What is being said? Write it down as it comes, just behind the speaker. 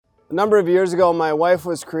A number of years ago, my wife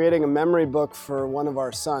was creating a memory book for one of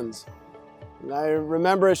our sons. And I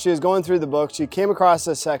remember as she was going through the book, she came across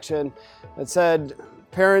a section that said,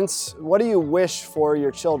 "Parents, what do you wish for your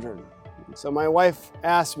children?" And so my wife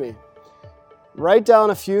asked me, "Write down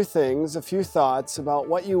a few things, a few thoughts about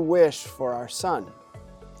what you wish for our son."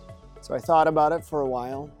 So I thought about it for a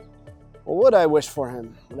while. What would I wish for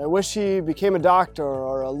him? Would I wish he became a doctor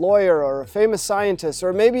or a lawyer or a famous scientist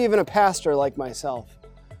or maybe even a pastor like myself?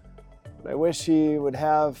 I wish he would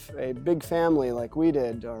have a big family like we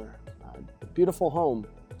did, or a beautiful home.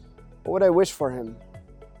 What would I wish for him?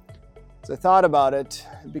 As I thought about it,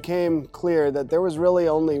 it became clear that there was really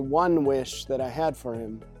only one wish that I had for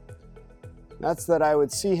him. That's that I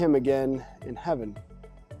would see him again in heaven.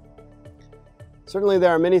 Certainly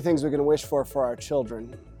there are many things we can wish for our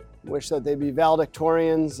children. Wish that they be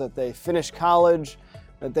valedictorians, that they finish college,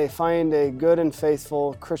 that they find a good and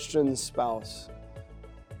faithful Christian spouse.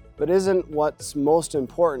 But isn't what's most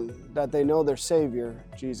important that they know their Savior,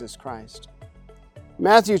 Jesus Christ?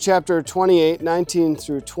 Matthew chapter 28, 19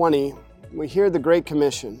 through 20, we hear the Great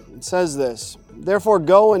Commission. It says this, "Therefore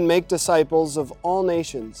go and make disciples of all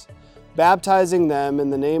nations, baptizing them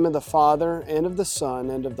in the name of the Father and of the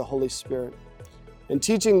Son and of the Holy Spirit, and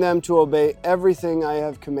teaching them to obey everything I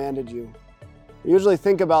have commanded you." We usually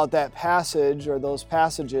think about that passage or those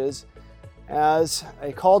passages as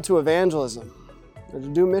a call to evangelism, or to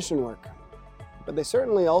do mission work. But they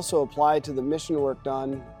certainly also apply to the mission work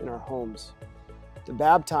done in our homes, to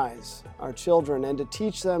baptize our children and to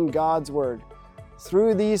teach them God's Word.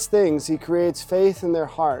 Through these things, He creates faith in their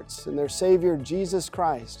hearts in their Savior, Jesus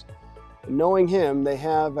Christ. And knowing Him, they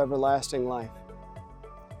have everlasting life.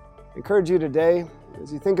 I encourage you today,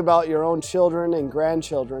 as you think about your own children and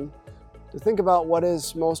grandchildren, to think about what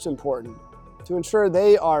is most important, to ensure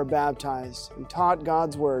they are baptized and taught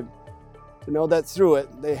God's Word, to know that through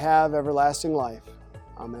it they have everlasting life.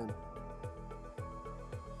 Amen.